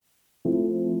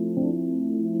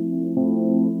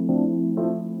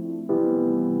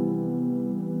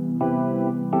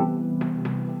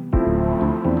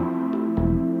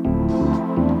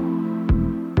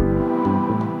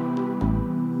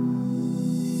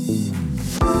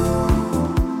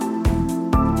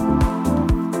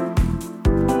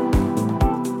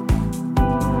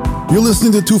You're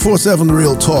listening to 247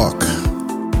 Real Talk.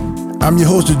 I'm your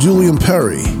host, Julian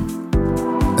Perry.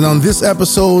 And on this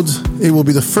episode, it will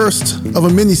be the first of a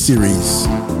mini-series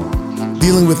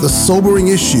dealing with the sobering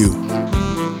issue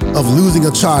of losing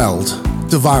a child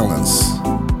to violence.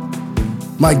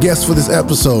 My guest for this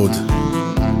episode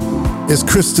is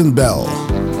Kristen Bell.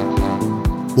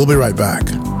 We'll be right back.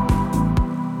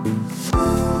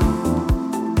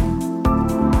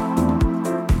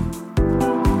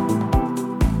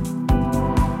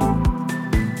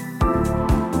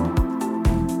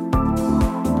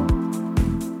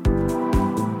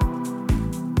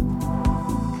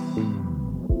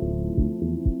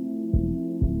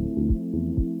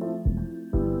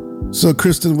 So,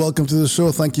 Kristen, welcome to the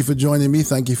show. Thank you for joining me.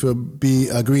 Thank you for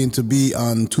agreeing to be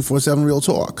on 247 Real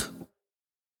Talk.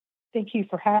 Thank you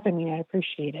for having me. I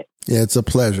appreciate it. Yeah, it's a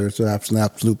pleasure. It's an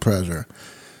absolute pleasure.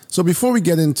 So before we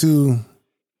get into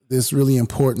this really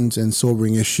important and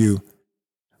sobering issue,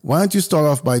 why don't you start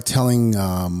off by telling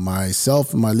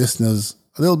myself and my listeners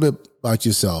a little bit about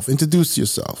yourself? Introduce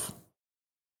yourself.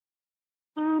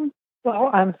 Well,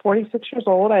 I'm 46 years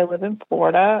old. I live in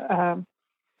Florida.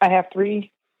 I have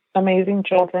 3 amazing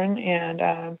children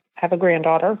and have a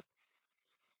granddaughter.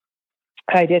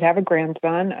 I did have a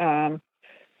grandson.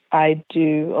 I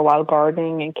do a lot of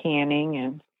gardening and canning,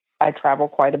 and I travel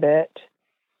quite a bit.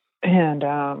 And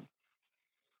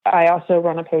I also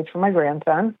run a page for my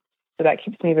grandson, so that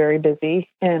keeps me very busy.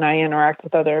 And I interact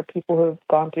with other people who have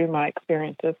gone through my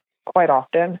experiences quite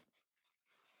often.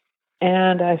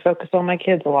 And I focus on my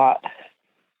kids a lot.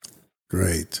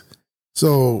 Great.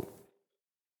 So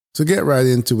to get right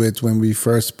into it, when we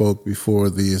first spoke before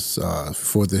this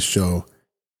show,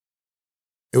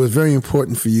 it was very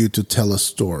important for you to tell a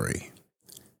story.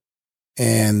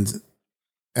 And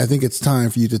I think it's time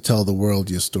for you to tell the world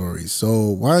your story. So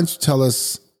why don't you tell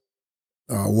us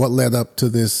what led up to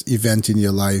this event in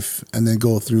your life, and then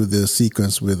go through the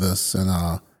sequence with us. And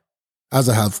as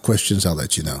I have questions, I'll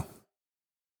let you know.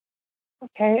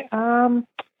 Okay.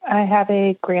 I have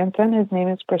a grandson. His name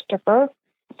is Christopher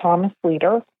Thomas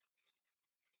Leader.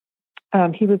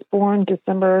 He was born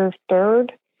December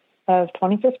 3rd of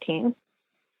 2015.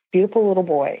 Beautiful little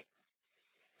boy.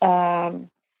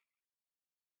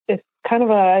 It's kind of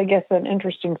an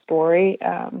interesting story.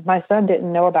 My son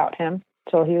didn't know about him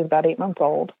till he was about 8 months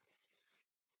old.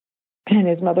 And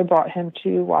his mother brought him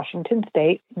to Washington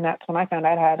State, and that's when I found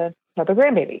out I had another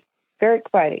grandbaby. Very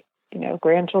exciting. You know,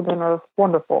 grandchildren are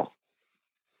wonderful.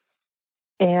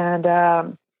 And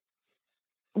about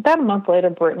a month later,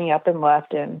 Brittany up and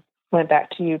left and went back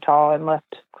to Utah and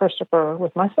left Christopher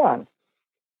with my son,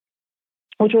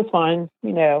 which was fine.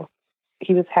 You know,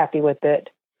 he was happy with it.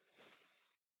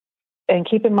 And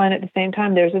keep in mind, at the same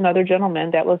time, there's another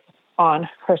gentleman that was on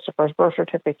Christopher's birth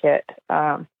certificate,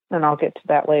 and I'll get to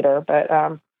that later. But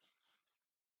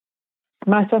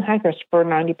my son had Christopher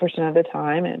 90% of the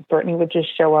time, and Brittany would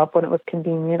just show up when it was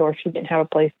convenient or she didn't have a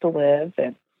place to live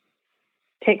and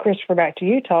take Christopher back to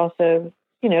Utah so,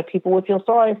 you know, people would feel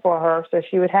sorry for her so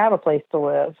she would have a place to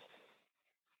live.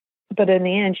 But in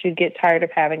the end, she'd get tired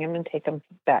of having him and take him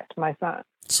back to my son.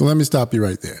 So let me stop you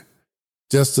right there.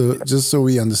 Just so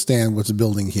we understand what's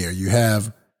building here. You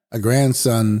have a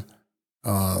grandson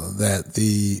that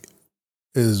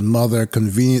his mother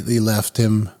conveniently left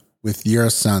him with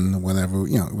your son whenever,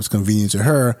 you know, it was convenient to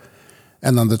her.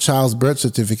 And on the child's birth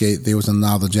certificate, there was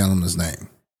another gentleman's name.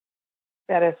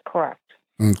 That is correct.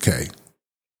 Okay.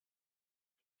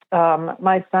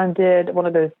 My son did one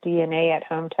of those DNA at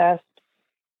home tests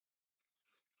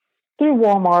through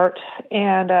Walmart,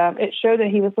 and it showed that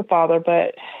he was the father,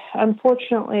 but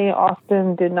unfortunately,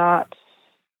 Austin did not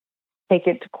take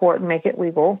it to court and make it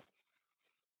legal.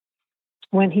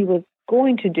 When he was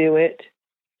going to do it,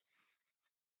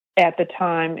 at the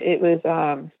time, it was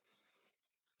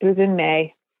in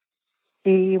May,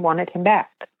 she wanted him back.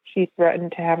 She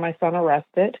threatened to have my son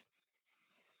arrested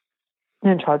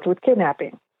and charged with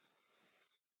kidnapping.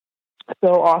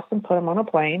 So Austin put him on a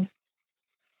plane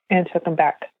and took him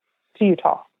back to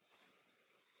Utah.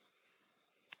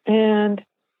 And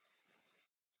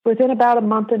within about a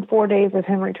month and 4 days of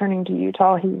him returning to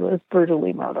Utah, he was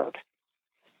brutally murdered.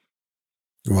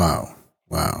 Wow.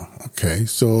 Okay.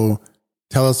 So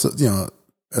tell us, you know,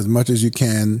 as much as you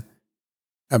can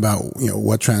about, you know,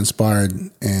 what transpired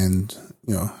and,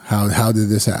 you know, how did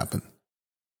this happen?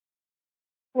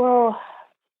 Well,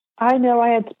 I know I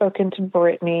had spoken to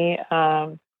Brittany.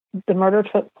 The murder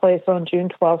took place on June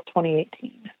 12th,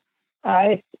 2018. I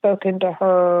had spoken to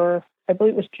her, I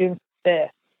believe it was June 5th.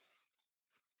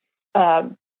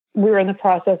 we were in the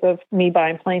process of me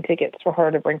buying plane tickets for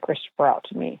her to bring Christopher out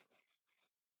to me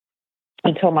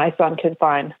until my son could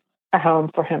find a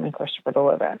home for him and Christopher to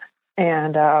live in.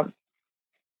 And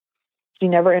she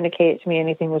never indicated to me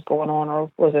anything was going on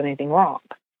or was anything wrong.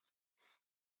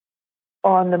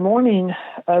 On the morning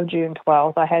of June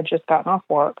 12th, I had just gotten off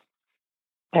work.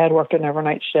 I had worked an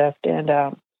overnight shift, and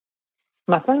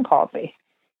my son called me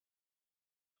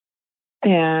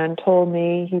and told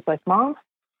me, he's like, Mom,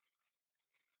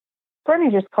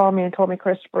 Brittany just called me and told me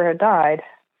Christopher had died,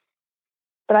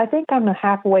 but I think I'm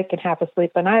half awake and half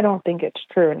asleep, and I don't think it's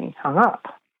true, and he hung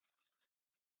up.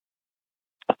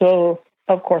 So,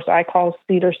 of course, I called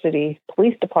Cedar City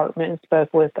Police Department and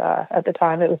spoke with, at the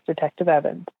time, it was Detective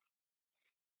Evans.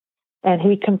 And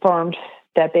he confirmed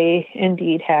that they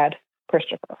indeed had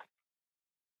Christopher.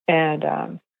 And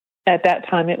at that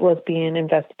time, it was being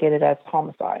investigated as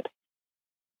homicide.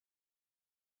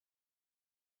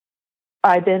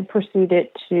 I then proceeded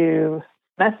to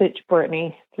message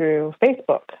Brittany through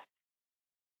Facebook.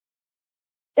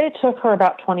 It took her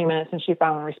about 20 minutes and she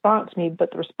finally responded to me,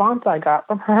 but the response I got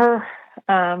from her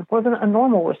wasn't a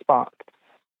normal response.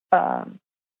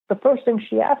 The first thing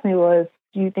she asked me was,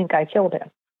 do you think I killed him?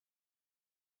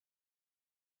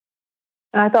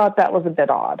 And I thought that was a bit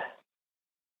odd.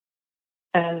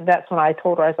 And that's when I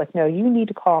told her, I was like, no, you need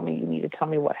to call me. You need to tell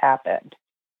me what happened.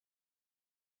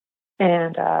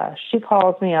 And she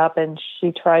calls me up and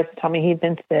she tries to tell me he'd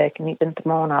been sick and he'd been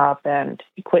thrown up and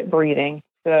he quit breathing.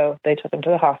 So they took him to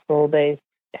the hospital. They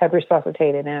had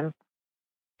resuscitated him,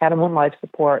 had him on life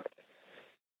support.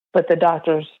 But the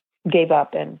doctors gave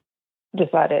up and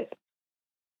decided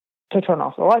to turn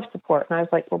off the life support. And I was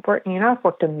like, well, Brittany, I've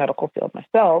worked in the medical field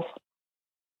myself.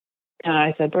 And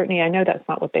I said, Brittany, I know that's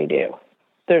not what they do.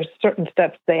 There's certain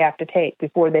steps they have to take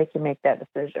before they can make that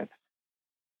decision.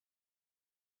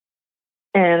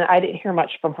 And I didn't hear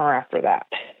much from her after that.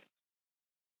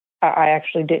 I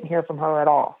actually didn't hear from her at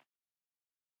all.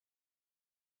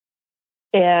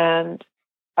 And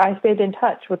I stayed in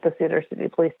touch with the Cedar City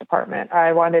Police Department.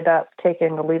 I wound up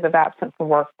taking a leave of absence from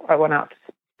work. I went out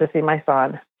to see my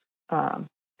son,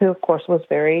 who, of course, was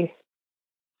very,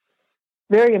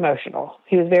 very emotional.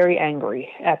 He was very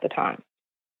angry at the time.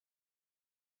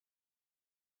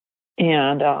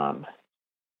 And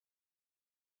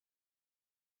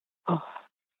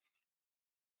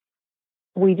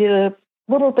we did a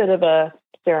little bit of a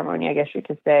ceremony, I guess you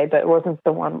could say, but it wasn't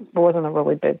a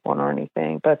really big one or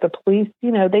anything. But the police,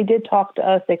 they did talk to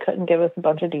us. They couldn't give us a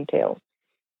bunch of details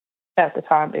at the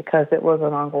time because it was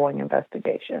an ongoing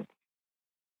investigation.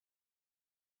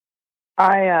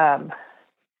 I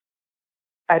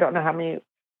don't know how many.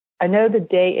 I know the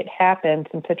day it happened,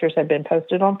 some pictures had been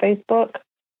posted on Facebook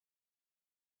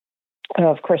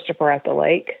of Christopher at the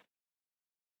lake.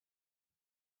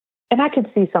 And I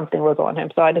could see something was on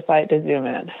him, so I decided to zoom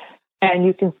in. And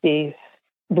you can see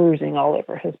bruising all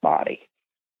over his body.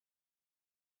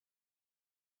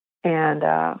 And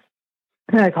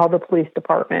I called the police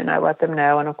department, and I let them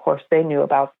know, and of course they knew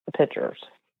about the pictures.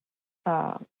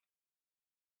 About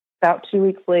 2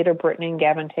 weeks later, Brittany and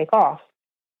Gavin take off.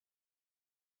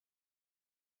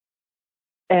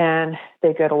 And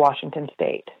they go to Washington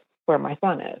State, where my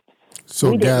son is.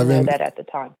 So we didn't know that at the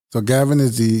time. So Gavin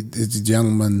is the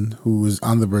gentleman who was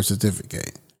on the birth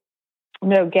certificate.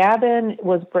 No, Gavin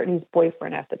was Brittany's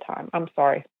boyfriend at the time. I'm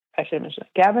sorry, I should have mentioned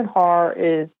that. Gavin Haar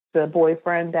is the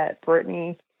boyfriend that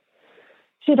Brittany.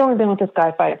 She'd only been with this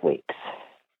guy 5 weeks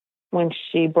when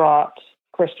she brought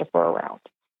Christopher around.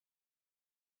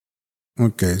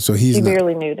 Okay, so she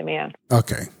barely knew the man.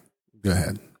 Okay, go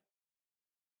ahead.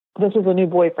 This was a new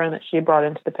boyfriend that she brought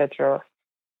into the picture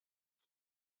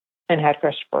and had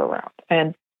Christopher around.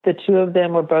 And the two of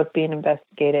them were both being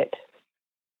investigated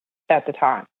at the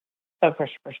time of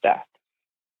Christopher's death.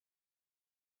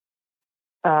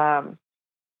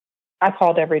 I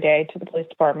called every day to the police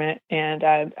department, and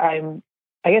I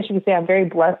guess you could say I'm very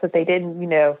blessed that they didn't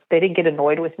get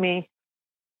annoyed with me.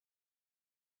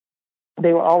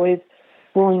 They were always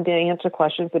willing to answer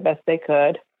questions the best they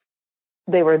could.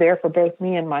 They were there for both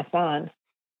me and my son.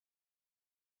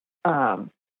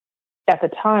 At the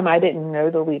time, I didn't know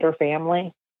the Leader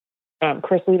family.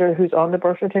 Chris Leader, who's on the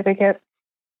birth certificate,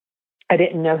 I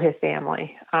didn't know his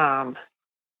family.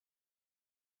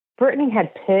 Brittany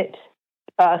had pit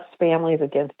us families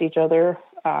against each other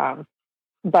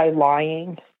by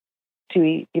lying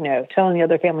to, telling the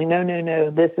other family,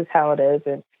 no, this is how it is,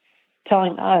 and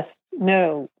telling us,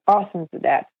 no, Austin's the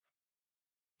dad.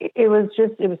 It was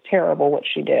terrible what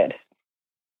she did.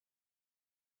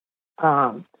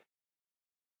 On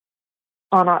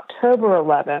October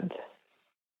 10th,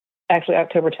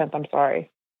 I'm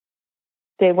sorry,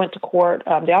 they went to court.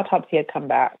 The autopsy had come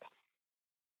back.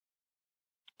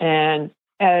 And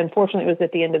unfortunately, it was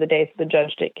at the end of the day, so the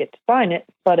judge didn't get to sign it,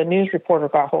 but a news reporter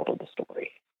got hold of the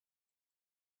story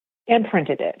and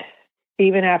printed it,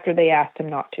 even after they asked him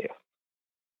not to,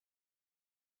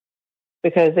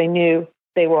 because they knew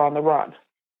they were on the run.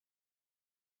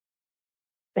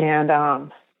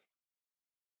 And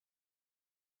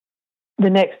the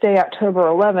next day, October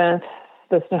 11th,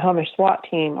 the Snohomish SWAT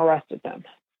team arrested them.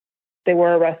 They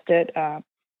were arrested.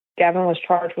 Gavin was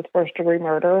charged with first-degree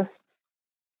murder,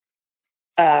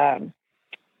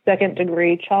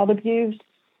 second-degree child abuse.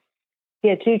 He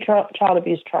had two child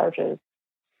abuse charges.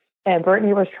 And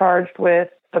Brittany was charged with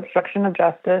obstruction of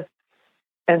justice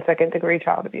and second-degree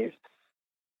child abuse.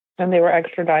 And they were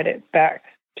extradited back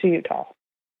to Utah.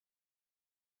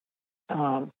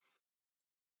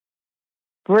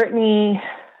 Brittany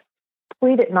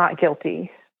pleaded not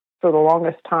guilty for the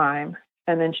longest time,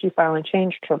 and then she finally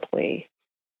changed her plea.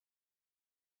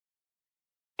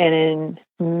 And in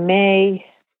May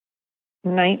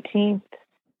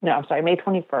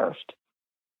 21st,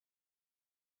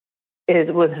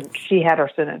 is when she had her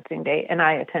sentencing date, and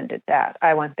I attended that.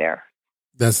 I went there.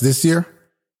 That's this year?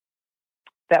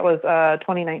 That was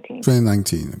 2019.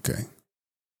 2019, okay.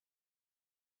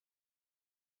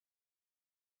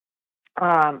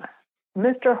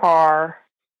 Mr. Haar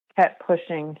kept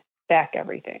pushing back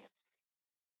everything.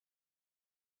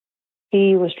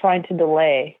 He was trying to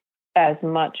delay as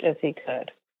much as he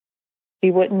could.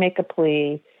 He wouldn't make a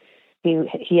plea.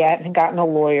 He hadn't gotten a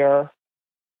lawyer.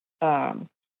 The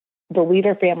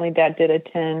Leader family that did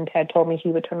attend had told me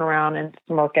he would turn around and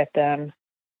smirk at them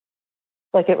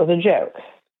like it was a joke.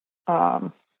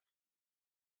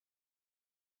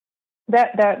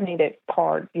 That made it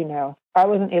hard, you know. I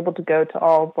wasn't able to go to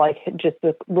all, like, just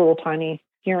the little tiny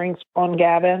hearings on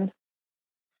Gavin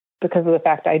because of the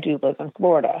fact I do live in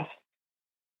Florida.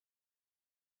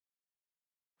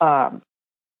 At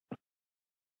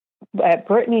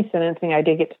Brittany's sentencing, I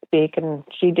did get to speak, and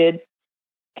she did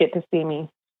get to see me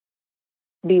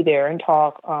be there and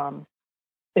talk.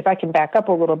 If I can back up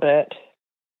a little bit,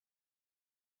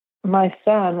 my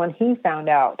son, when he found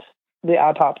out the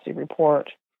autopsy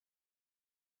report,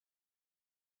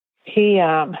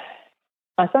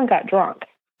 my son got drunk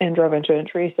and drove into a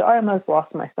tree, so I almost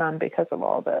lost my son because of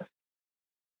all this.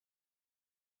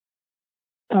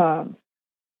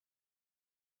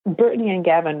 Brittany and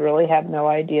Gavin really have no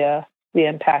idea the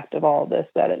impact of all this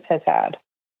that it has had.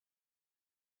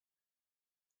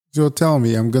 So tell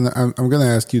me, I'm gonna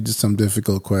ask you just some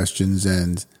difficult questions,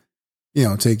 and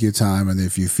take your time. And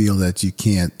if you feel that you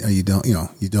can't, or you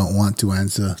don't want to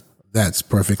answer, that's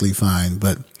perfectly fine.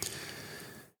 But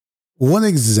what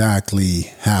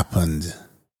exactly happened,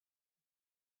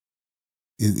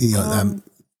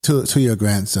 to your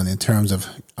grandson in terms of,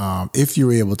 if you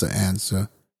were able to answer,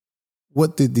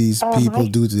 what did these people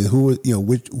do to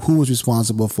who was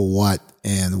responsible for what,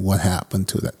 and what happened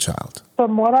to that child?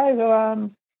 From what I've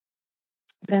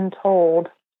been told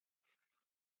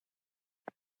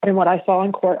and what I saw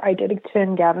in court, I did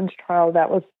attend Gavin's trial.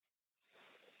 That was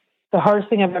the hardest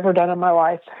thing I've ever done in my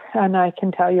life. And I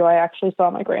can tell you, I actually saw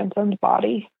my grandson's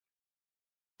body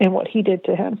and what he did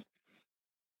to him.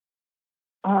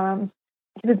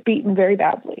 He was beaten very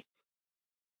badly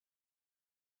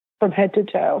from head to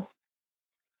toe.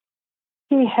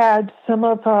 He had some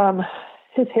of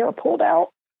his hair pulled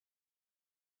out.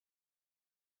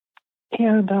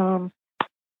 And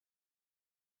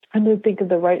I didn't think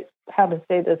of how to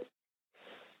say this.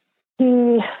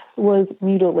 He was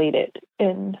mutilated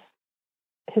in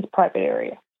his private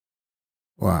area.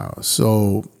 Wow.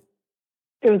 So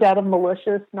it was out of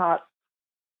malicious, not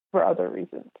for other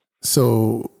reasons.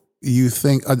 So you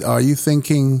think, are you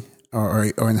thinking,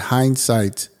 or in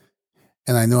hindsight,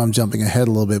 and I know I'm jumping ahead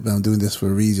a little bit, but I'm doing this for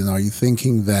a reason, are you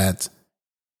thinking that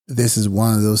this is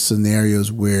one of those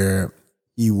scenarios where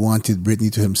he wanted Brittany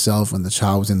to himself and the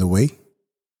child was in the way?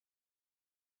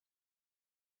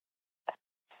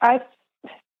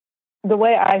 The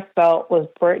way I felt was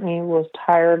Brittany was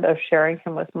tired of sharing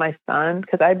him with my son,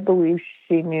 because I believe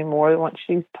she knew more than what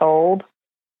she's told.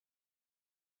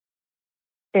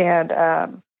 And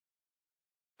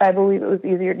I believe it was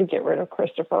easier to get rid of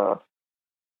Christopher.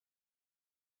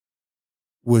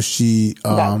 Was she,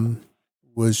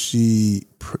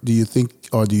 do you think,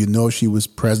 or do you know she was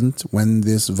present when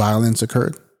this violence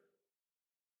occurred?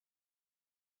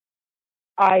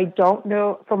 I don't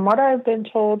know. From what I've been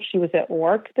told, she was at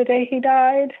work the day he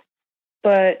died,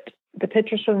 but the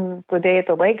pictures from the day at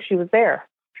the lake, she was there.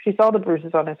 She saw the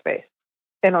bruises on his face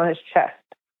and on his chest,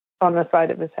 on the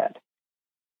side of his head.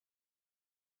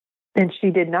 And she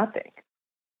did nothing.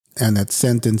 And at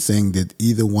sentencing, did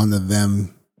either one of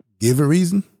them give a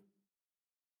reason?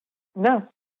 No,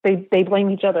 they blame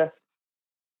each other.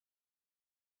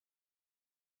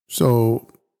 So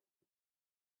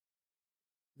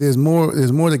there's more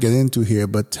to get into here,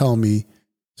 but tell me,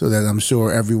 so that I'm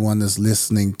sure everyone that's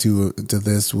listening to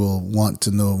this will want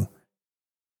to know.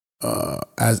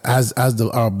 As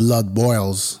our blood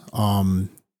boils,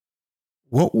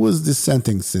 what was the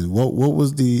sentencing? What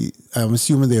was the? I'm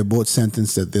assuming they're both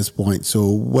sentenced at this point. So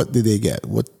what did they get?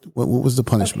 What was the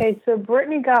punishment? Okay, so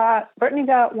Brittany got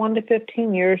 1 to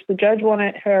 15 years. The judge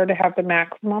wanted her to have the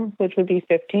maximum, which would be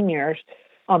 15 years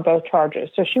on both charges.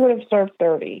 So she would have served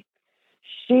 30.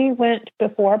 She went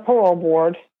before a parole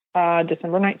board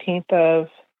December 19th of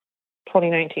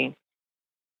 2019,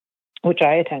 which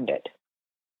I attended.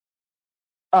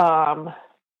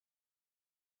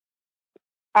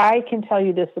 I can tell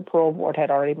you this, the parole board had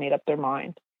already made up their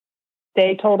mind.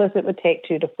 They told us it would take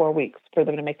 2 to 4 weeks for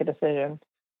them to make a decision.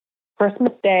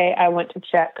 Christmas Day, I went to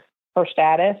check her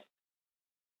status,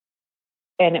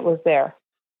 and it was there.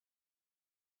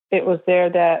 It was there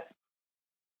that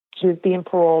she was being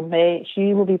paroled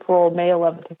she will be paroled May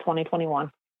 11th of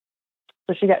 2021.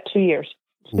 So she got 2 years.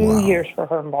 2 years for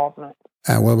her involvement.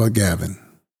 And what about Gavin?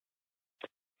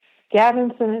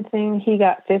 Gavin's sentencing, he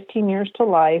got 15 years to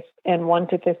life and 1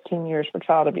 to 15 years for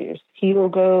child abuse. He will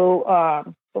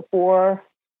go before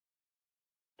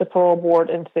the parole board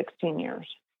in 16 years.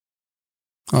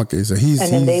 Okay, so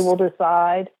then they will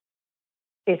decide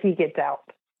if he gets out.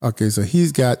 Okay, so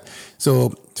so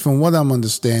from what I'm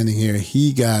understanding here,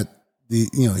 he's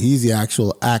the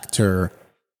actual actor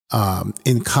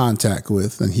in contact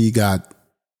with, and he got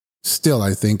still,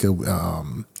 I think,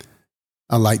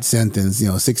 a light sentence,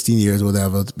 16 years,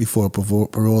 whatever, before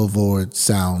parole board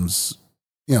sounds,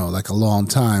 like a long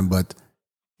time. But,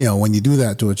 when you do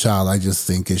that to a child, I just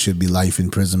think it should be life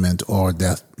imprisonment or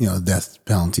death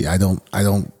penalty. I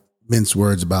don't mince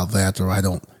words about that, or I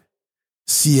don't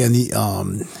see any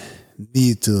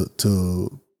need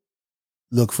to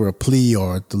look for a plea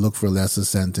or to look for a lesser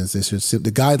sentence.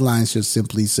 The guidelines should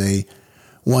simply say,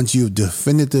 once you've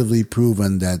definitively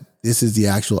proven that this is the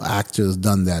actual actor that's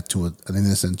done that to an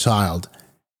innocent child,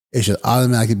 it should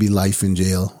automatically be life in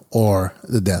jail or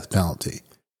the death penalty.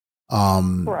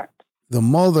 Correct. The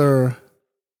mother,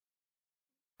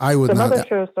 The mother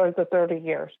should have served the 30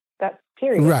 years. That's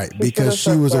period. Right, because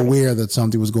she was aware that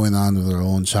something was going on with her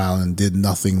own child and did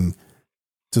nothing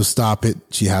to stop it.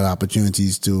 She had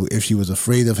opportunities to, if she was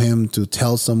afraid of him, to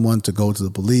tell someone, to go to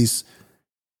the police.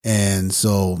 And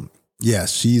so,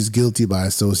 yes, she's guilty by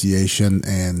association,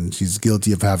 and she's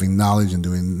guilty of having knowledge and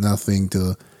doing nothing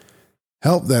to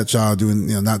help that child,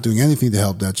 not doing anything to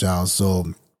help that child.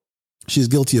 So she's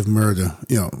guilty of murder,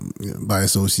 by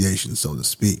association, so to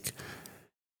speak.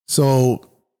 So,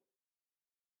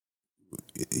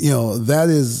 that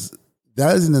is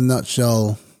in a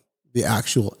nutshell the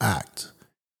actual act.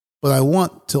 But I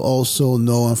want to also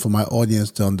know, and for my audience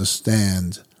to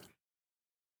understand,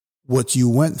 what you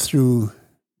went through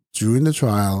during the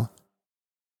trial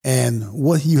and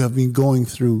what you have been going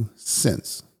through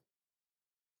since.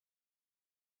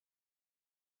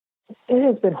 It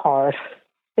has been hard.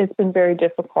 It's been very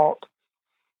difficult.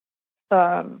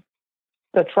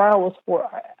 The trial was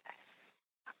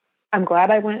I'm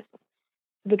glad I went to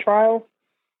the trial.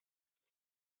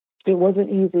 It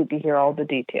wasn't easy to hear all the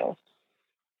details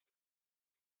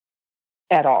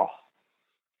at all,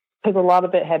 because a lot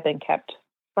of it had been kept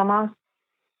from us.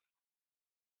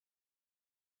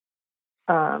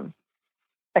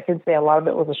 I can say a lot of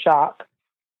it was a shock,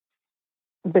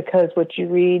 because what you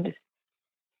read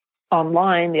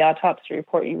online, the autopsy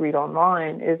report you read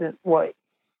online, isn't what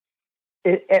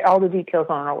all the details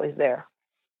aren't always there.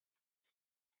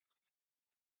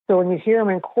 So when you hear them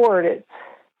in court,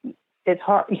 it's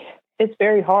hard. It's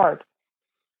very hard.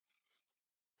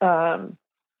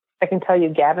 I can tell you,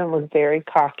 Gavin was very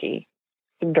cocky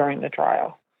during the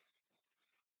trial.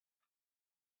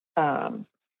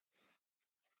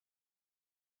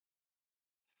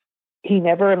 He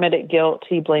never admitted guilt.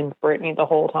 He blamed Brittany the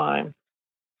whole time.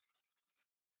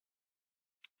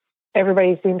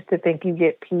 Everybody seems to think you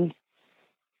get peace,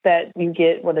 that you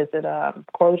get,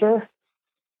 closure?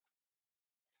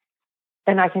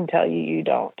 And I can tell you, you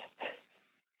don't.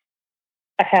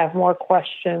 I have more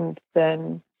questions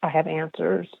than I have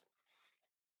answers.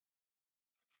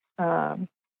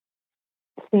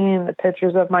 Seeing the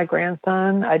pictures of my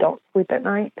grandson, I don't sleep at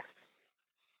night.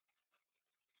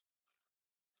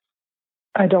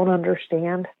 I don't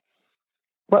understand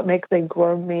what makes a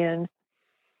grown man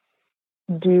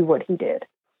do what he did.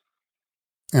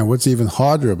 And what's even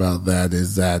harder about that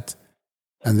is that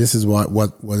and this is what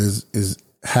is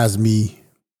has me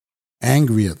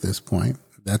angry at this point.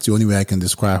 That's the only way I can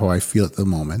describe how I feel at the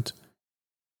moment.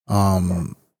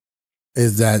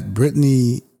 Is that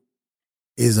Brittany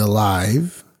is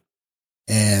alive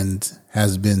and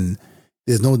has been,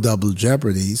 there's no double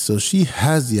jeopardy. So she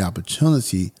has the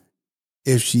opportunity,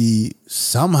 if she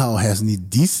somehow has any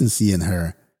decency in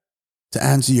her, to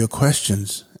answer your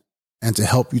questions and to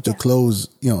help you to close,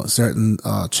 certain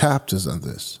chapters of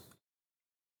this.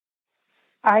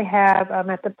 I have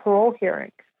at the parole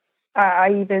hearing,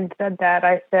 I even said that.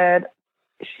 I said,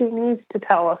 she needs to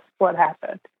tell us what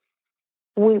happened.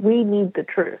 We need the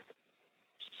truth.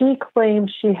 She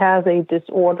claims she has a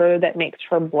disorder that makes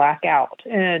her black out.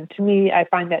 And to me, I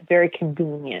find that very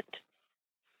convenient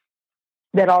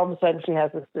that all of a sudden she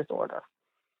has this disorder.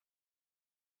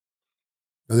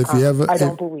 But if you ever, I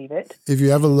don't believe it. If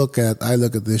you ever I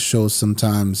look at this show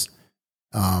sometimes,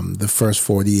 the First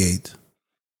 48,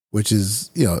 which is,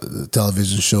 the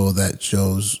television show that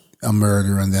shows a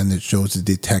murder, and then it shows the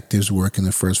detectives work in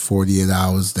the first 48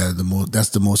 hours. That's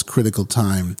the most critical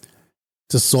time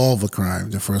to solve a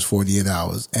crime, the first 48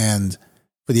 hours. And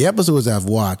for the episodes I've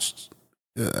watched,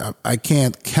 I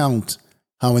can't count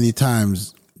how many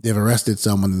times they've arrested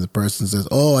someone and the person says,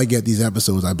 "Oh, I get these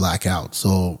episodes, I black out."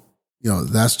 So,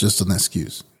 that's just an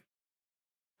excuse.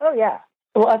 Oh, yeah.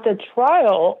 Well, at the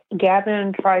trial,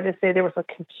 Gavin tried to say there was a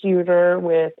computer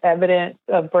with evidence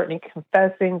of Brittany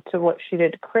confessing to what she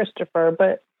did to Christopher.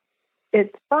 But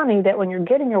it's funny that when you're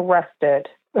getting arrested,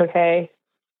 okay,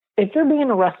 if you're being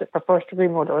arrested for first-degree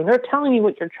murder and they're telling you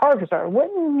what your charges are,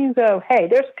 wouldn't you go, "Hey,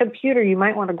 there's a computer, you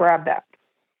might want to grab that"?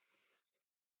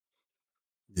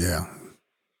 Yeah.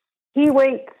 He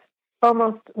waits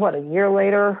almost, a year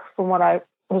later, from what I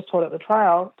was told at the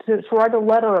trial, to write a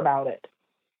letter about it.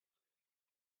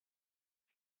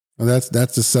 Well,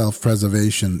 that's the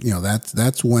self-preservation.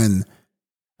 That's when,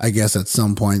 I guess, at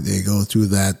some point they go through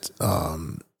that,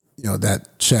 that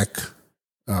check,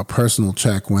 personal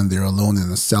check, when they're alone in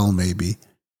a cell, maybe,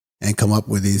 and come up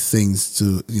with these things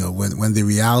to, when the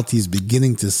reality is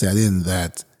beginning to set in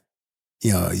that,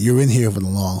 you're in here for the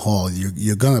long haul.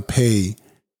 You're gonna pay,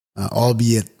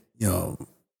 albeit,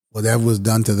 whatever was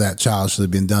done to that child should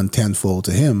have been done tenfold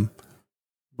to him,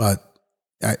 but.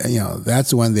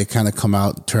 That's when they kind of come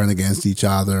out, turn against each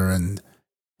other, and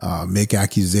make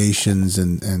accusations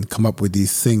and come up with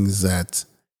these things that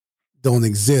don't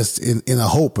exist in a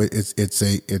hope.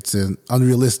 It's an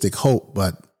unrealistic hope,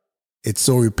 but it's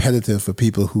so repetitive for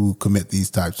people who commit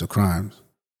these types of crimes.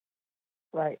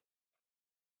 Right.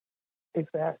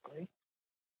 Exactly.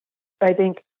 I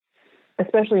think,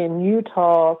 especially in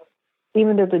Utah,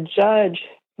 even though the judge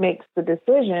makes the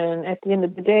decision, at the end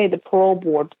of the day, the parole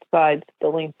board decides the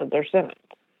length of their sentence.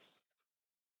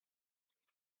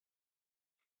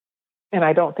 And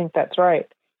I don't think that's right.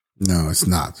 No, it's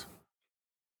not.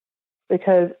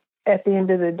 Because at the end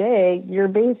of the day, you're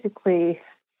basically,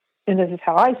 and this is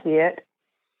how I see it,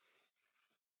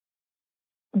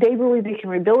 they believe they can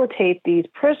rehabilitate these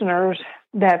prisoners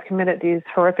that have committed these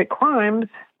horrific crimes,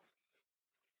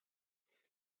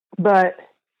 but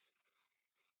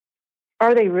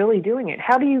are they really doing it?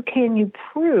 How can you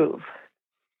prove?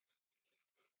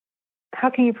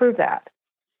 How can you prove that?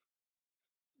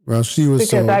 Well, she was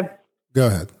Go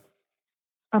ahead.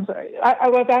 I'm sorry.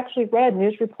 I've actually read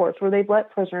news reports where they've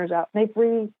let prisoners out and they've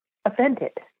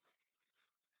re-offended.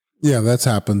 Yeah, that's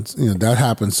happened. That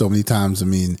happens so many times. I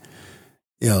mean,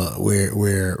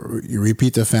 where you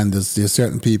repeat offenders, there's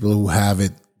certain people who have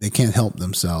it. They can't help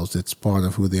themselves. It's part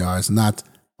of who they are. It's not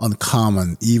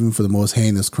uncommon, even for the most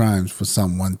heinous crimes, for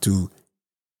someone to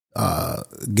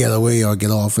get away or get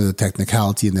off with a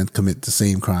technicality and then commit the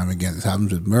same crime again. It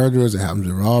happens with murderers, it happens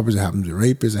with robbers, it happens with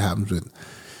rapists, it happens with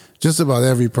just about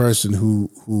every person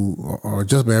or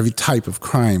just about every type of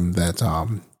crime that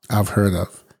I've heard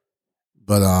of.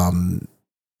 But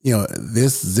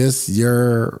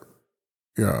your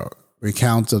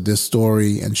recount of this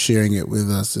story and sharing it with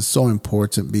us is so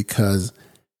important because,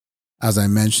 as I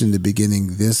mentioned in the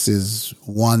beginning, this is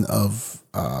one of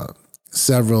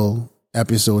several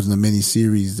episodes in the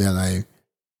mini-series that I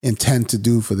intend to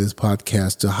do for this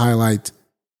podcast to highlight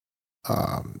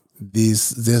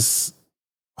this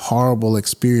horrible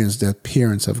experience that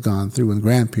parents have gone through and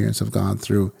grandparents have gone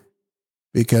through,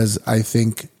 because I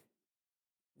think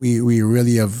we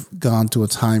really have gone to a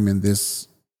time in this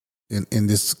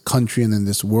country and in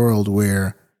this world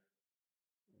where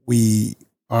we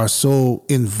are so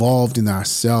involved in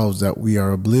ourselves that we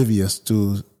are oblivious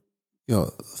to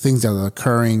things that are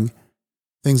occurring,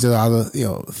 things that other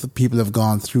people have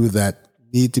gone through that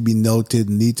need to be noted,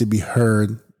 need to be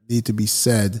heard, need to be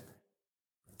said.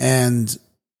 And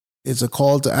it's a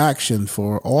call to action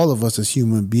for all of us as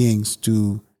human beings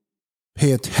to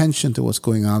pay attention to what's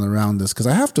going on around us. Because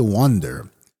I have to wonder,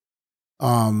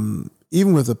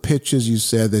 even with the pictures you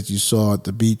said that you saw at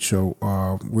the beach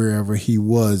or wherever he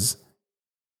was,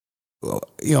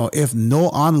 if no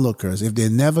onlookers, if they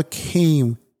never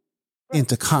came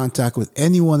into contact with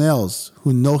anyone else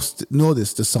who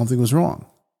noticed that something was wrong.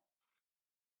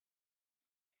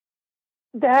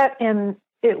 That, and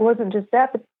it wasn't just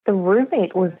that, but the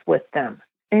roommate was with them,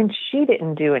 and she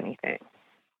didn't do anything.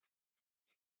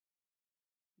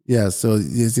 Yeah, so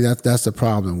you see that's the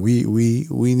problem. We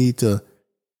need to.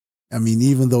 I mean,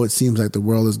 even though it seems like the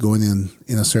world is going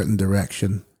in a certain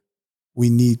direction, we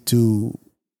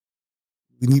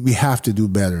have to do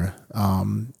better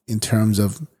in terms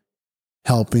of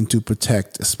helping to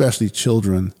protect, especially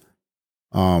children.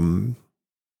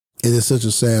 It is such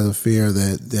a sad affair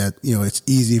that it's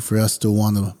easy for us to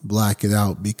want to black it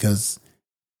out because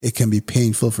it can be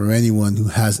painful for anyone who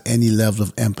has any level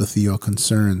of empathy or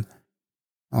concern.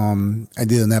 I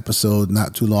did an episode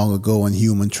not too long ago on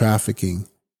human trafficking,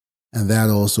 and that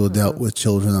also dealt with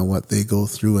children and what they go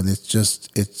through. And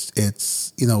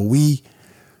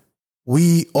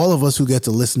we all of us who get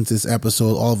to listen to this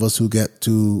episode, all of us who get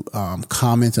to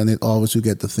comment on it, all of us who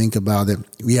get to think about it,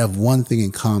 we have one thing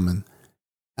in common,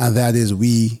 and that is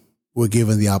we were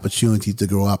given the opportunity to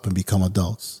grow up and become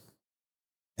adults.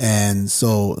 And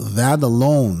so that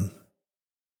alone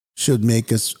should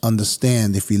make us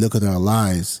understand, if we look at our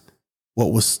lives,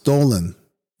 what was stolen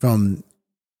from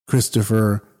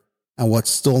Christopher and what's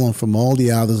stolen from all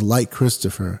the others like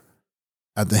Christopher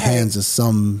at the hands of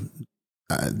some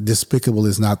despicable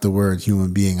is not the word,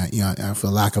 human being, for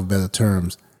lack of better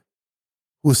terms,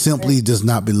 who simply does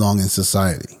not belong in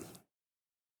society.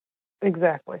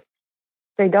 Exactly.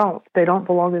 They don't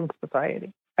belong in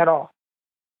society at all.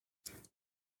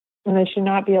 And they should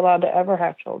not be allowed to ever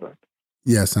have children.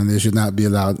 Yes, and they should not be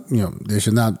allowed, they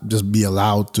should not just be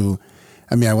allowed to.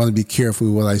 I mean, I want to be careful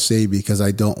with what I say because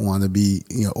I don't want to be,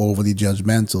 overly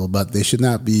judgmental, but they should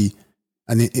not be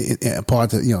a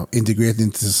part of, integrated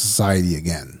into society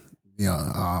again.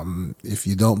 If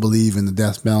you don't believe in the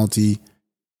death penalty,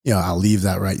 I'll leave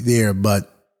that right there. But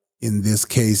in this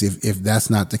case, if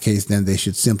that's not the case, then they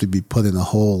should simply be put in a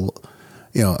hole,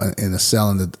 in a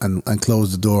cell and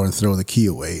close the door and throw the key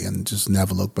away and just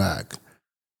never look back.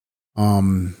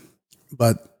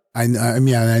 But I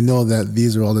know that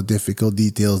these are all the difficult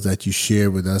details that you share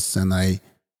with us, and I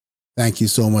thank you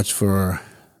so much for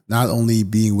not only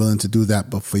being willing to do that,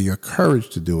 but for your courage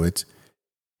to do it.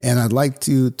 And I'd like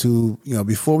to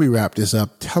before we wrap this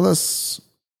up, tell us,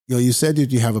 you said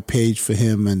that you have a page for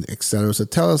him and et cetera. So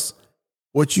tell us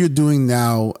what you're doing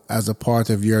now as a part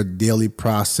of your daily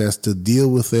process to deal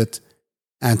with it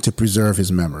and to preserve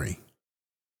his memory.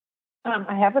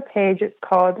 I have a page. It's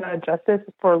called Justice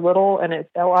for Little, and it's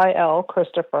LIL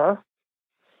Christopher.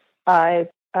 I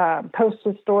post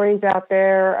his stories out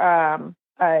there.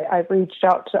 I've reached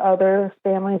out to other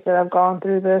families that have gone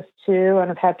through this too, and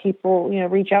I've had people,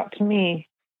 reach out to me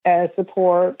as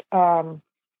support. I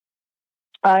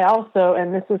also,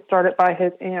 and this was started by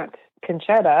his aunt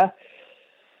Conchetta,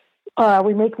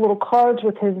 we make little cards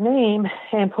with his name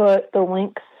and put the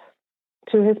links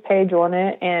to his page on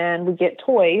it, and we get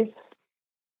toys.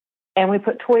 And we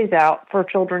put toys out for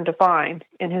children to find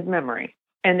in his memory.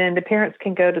 And then the parents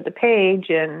can go to the page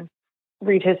and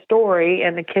read his story,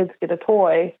 and the kids get a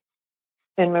toy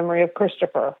in memory of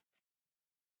Christopher.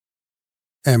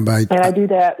 And I do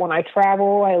that when I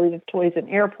travel. I leave toys in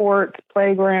airports,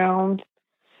 playgrounds,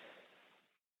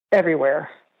 everywhere.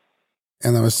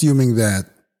 And I'm assuming that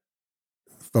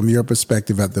from your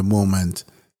perspective at the moment,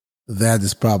 that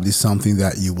is probably something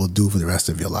that you will do for the rest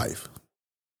of your life.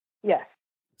 Yes.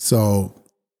 So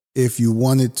if you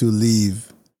wanted to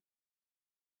leave,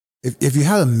 if you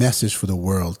had a message for the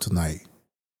world tonight,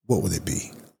 what would it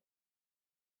be?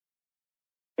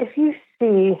 If you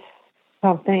see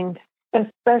something,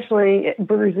 especially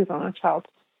bruises on a child's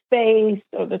face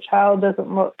or the child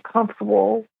doesn't look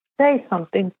comfortable, say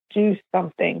something, do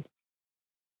something.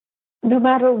 No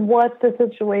matter what the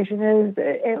situation is,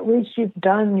 at least you've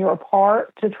done your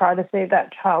part to try to save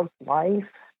that child's life.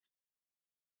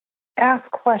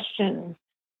 Ask questions,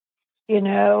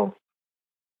 don't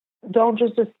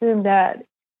just assume that,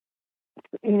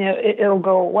 it'll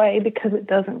go away, because it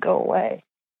doesn't go away.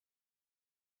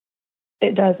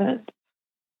 It doesn't.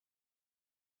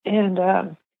 And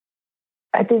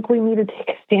I think we need to take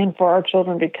a stand for our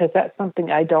children, because that's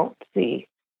something I don't see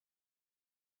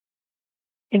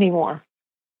anymore.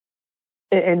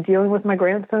 In dealing with my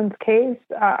grandson's case,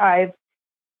 I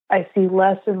see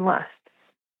less and less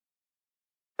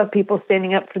of people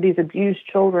standing up for these abused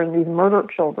children, these murdered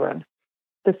children,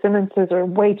 the sentences are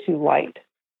way too light.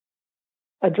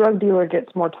 A drug dealer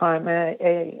gets more time.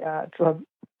 A drug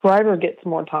driver gets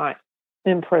more time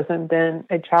in prison than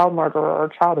a child murderer or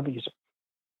a child abuser.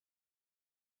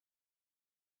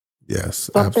 Yes,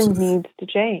 something absolutely needs to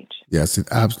change. Yes, it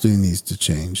absolutely needs to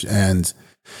change. And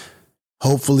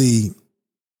hopefully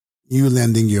you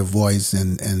lending your voice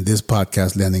and this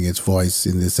podcast lending its voice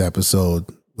in this episode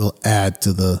will add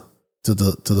to the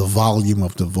volume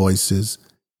of the voices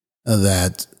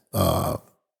that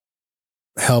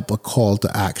help a call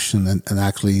to action and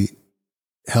actually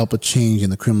help a change in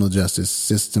the criminal justice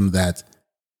system that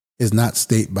is not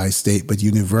state by state, but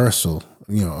universal,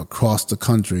 across the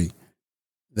country,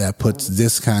 that puts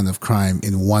this kind of crime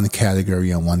in one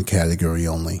category and one category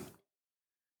only.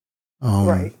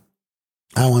 Right.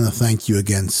 I want to thank you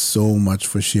again so much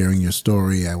for sharing your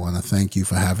story. I want to thank you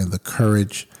for having the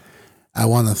courage. I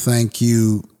want to thank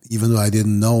you, even though I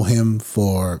didn't know him,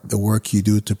 for the work you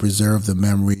do to preserve the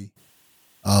memory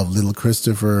of little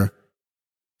Christopher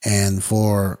and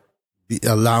for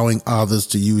allowing others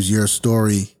to use your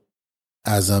story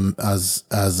as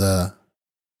a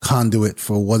conduit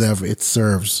for whatever it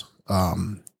serves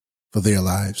for their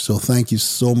lives. So thank you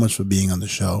so much for being on the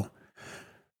show.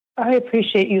 I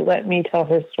appreciate you letting me tell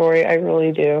his story. I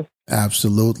really do.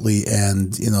 Absolutely.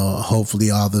 And,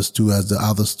 hopefully others too, as the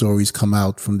other stories come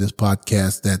out from this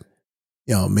podcast, that,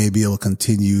 maybe it will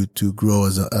continue to grow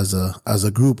as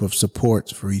a group of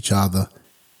support for each other,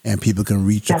 and people can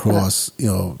reach across,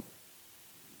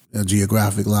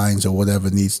 geographic lines or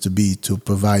whatever needs to be to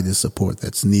provide the support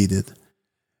that's needed.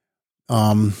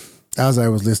 As I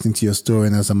was listening to your story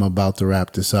and as I'm about to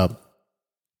wrap this up,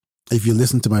 if you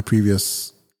listen to my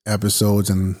previous episodes,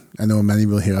 and I know many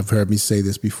will have heard me say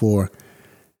this before,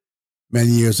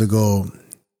 many years ago,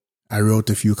 I wrote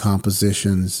a few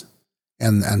compositions,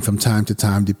 and from time to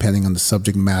time, depending on the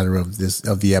subject matter of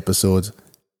the episode,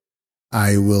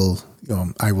 I will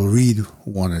read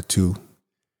one or two.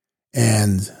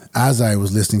 And as I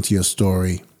was listening to your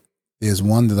story, there's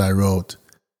one that I wrote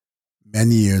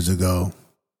many years ago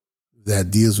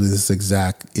that deals with this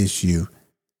exact issue.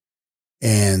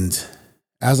 And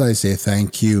as I say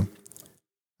thank you,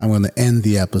 I'm going to end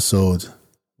the episode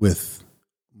with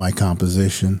my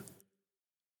composition.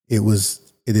 It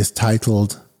is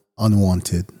titled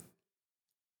Unwanted.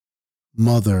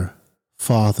 Mother,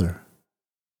 Father,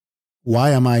 why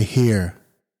am I here,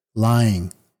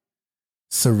 lying,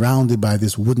 surrounded by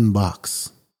this wooden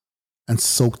box and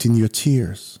soaked in your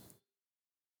tears?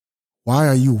 Why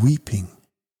are you weeping?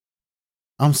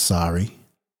 I'm sorry.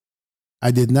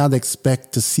 I did not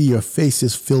expect to see your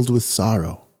faces filled with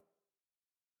sorrow.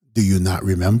 Do you not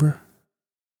remember?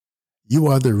 You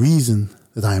are the reason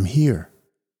that I am here.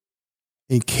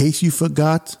 In case you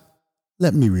forgot,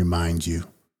 let me remind you.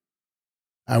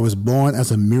 I was born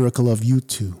as a miracle of you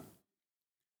two.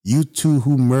 You two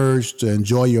who merged to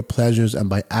enjoy your pleasures, and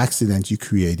by accident you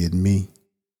created me.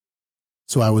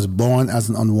 So I was born as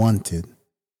an unwanted,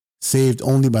 saved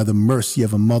only by the mercy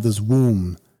of a mother's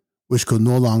womb, which could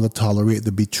no longer tolerate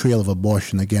the betrayal of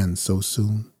abortion again so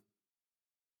soon.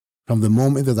 From the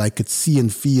moment that I could see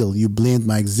and feel, you blamed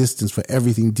my existence for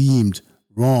everything deemed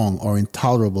wrong or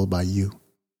intolerable by you.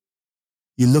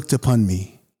 You looked upon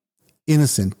me,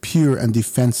 innocent, pure, and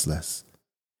defenseless,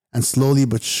 and slowly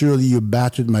but surely you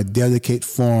battered my delicate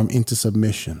form into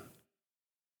submission.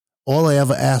 All I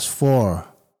ever asked for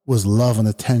was love and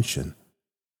attention.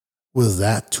 Was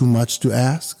that too much to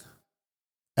ask?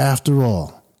 After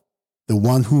all, the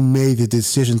one who made the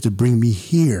decision to bring me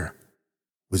here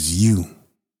was you.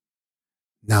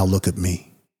 Now look at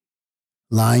me,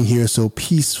 lying here so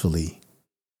peacefully.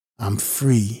 I'm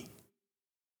free,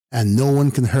 and no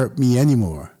one can hurt me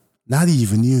anymore, not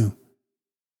even you.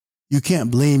 You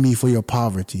can't blame me for your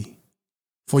poverty,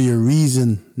 for your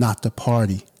reason not to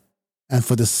party, and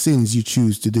for the sins you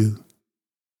choose to do.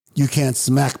 You can't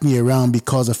smack me around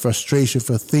because of frustration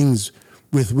for things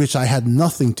with which I had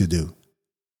nothing to do.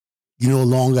 You no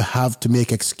longer have to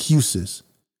make excuses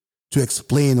to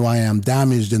explain why I am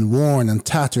damaged and worn and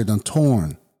tattered and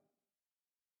torn.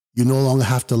 You no longer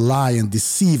have to lie and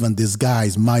deceive and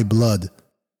disguise my blood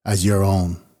as your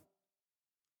own.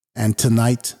 And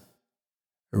tonight,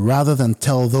 rather than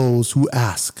tell those who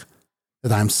ask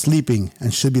that I'm sleeping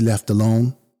and should be left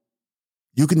alone,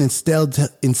 you can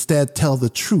instead tell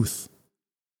the truth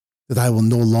that I will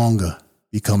no longer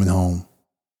be coming home.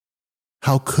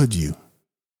 How could you?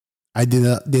 I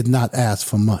did not ask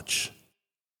for much.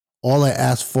 All I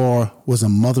asked for was a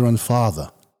mother and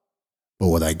father, but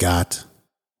what I got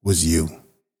was you.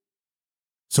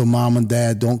 So Mom and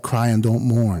Dad, don't cry and don't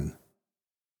mourn.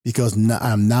 because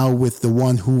I'm now with the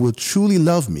one who will truly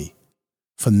love me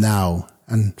for now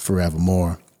and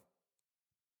forevermore.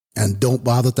 And don't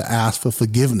bother to ask for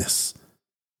forgiveness,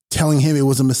 telling him it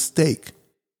was a mistake,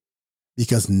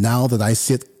 because now that I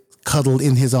sit cuddled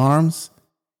in his arms,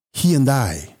 he and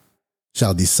I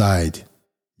shall decide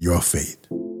your fate.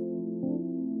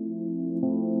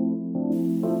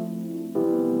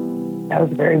 That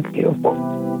was very beautiful.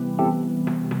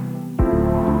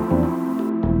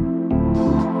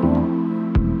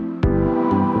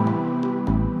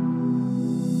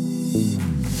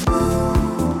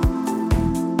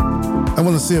 I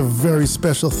want to say a very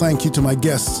special thank you to my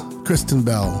guest, Kristen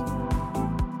Bell,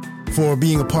 for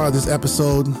being a part of this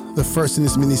episode, the first in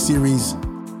this mini-series,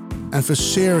 and for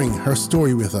sharing her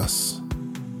story with us.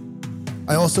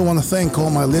 I also want to thank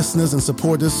all my listeners and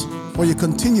supporters for your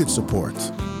continued support.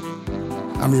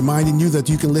 I'm reminding you that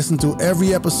you can listen to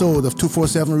every episode of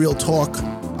 247 Real Talk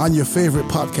on your favorite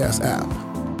podcast app.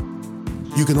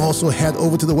 You can also head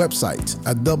over to the website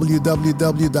at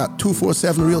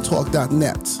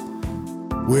www.247realtalk.net,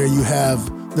 where you have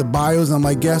the bios on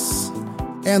my guests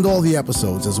and all the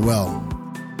episodes as well.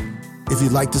 If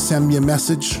you'd like to send me a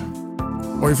message,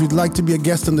 or if you'd like to be a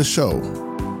guest on the show,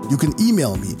 you can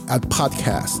email me at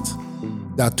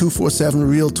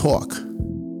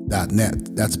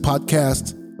podcast.247realtalk.net. That's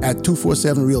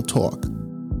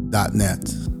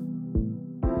podcast@247realtalk.net.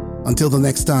 Until the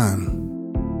next time,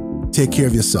 take care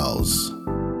of yourselves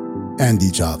and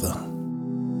each other.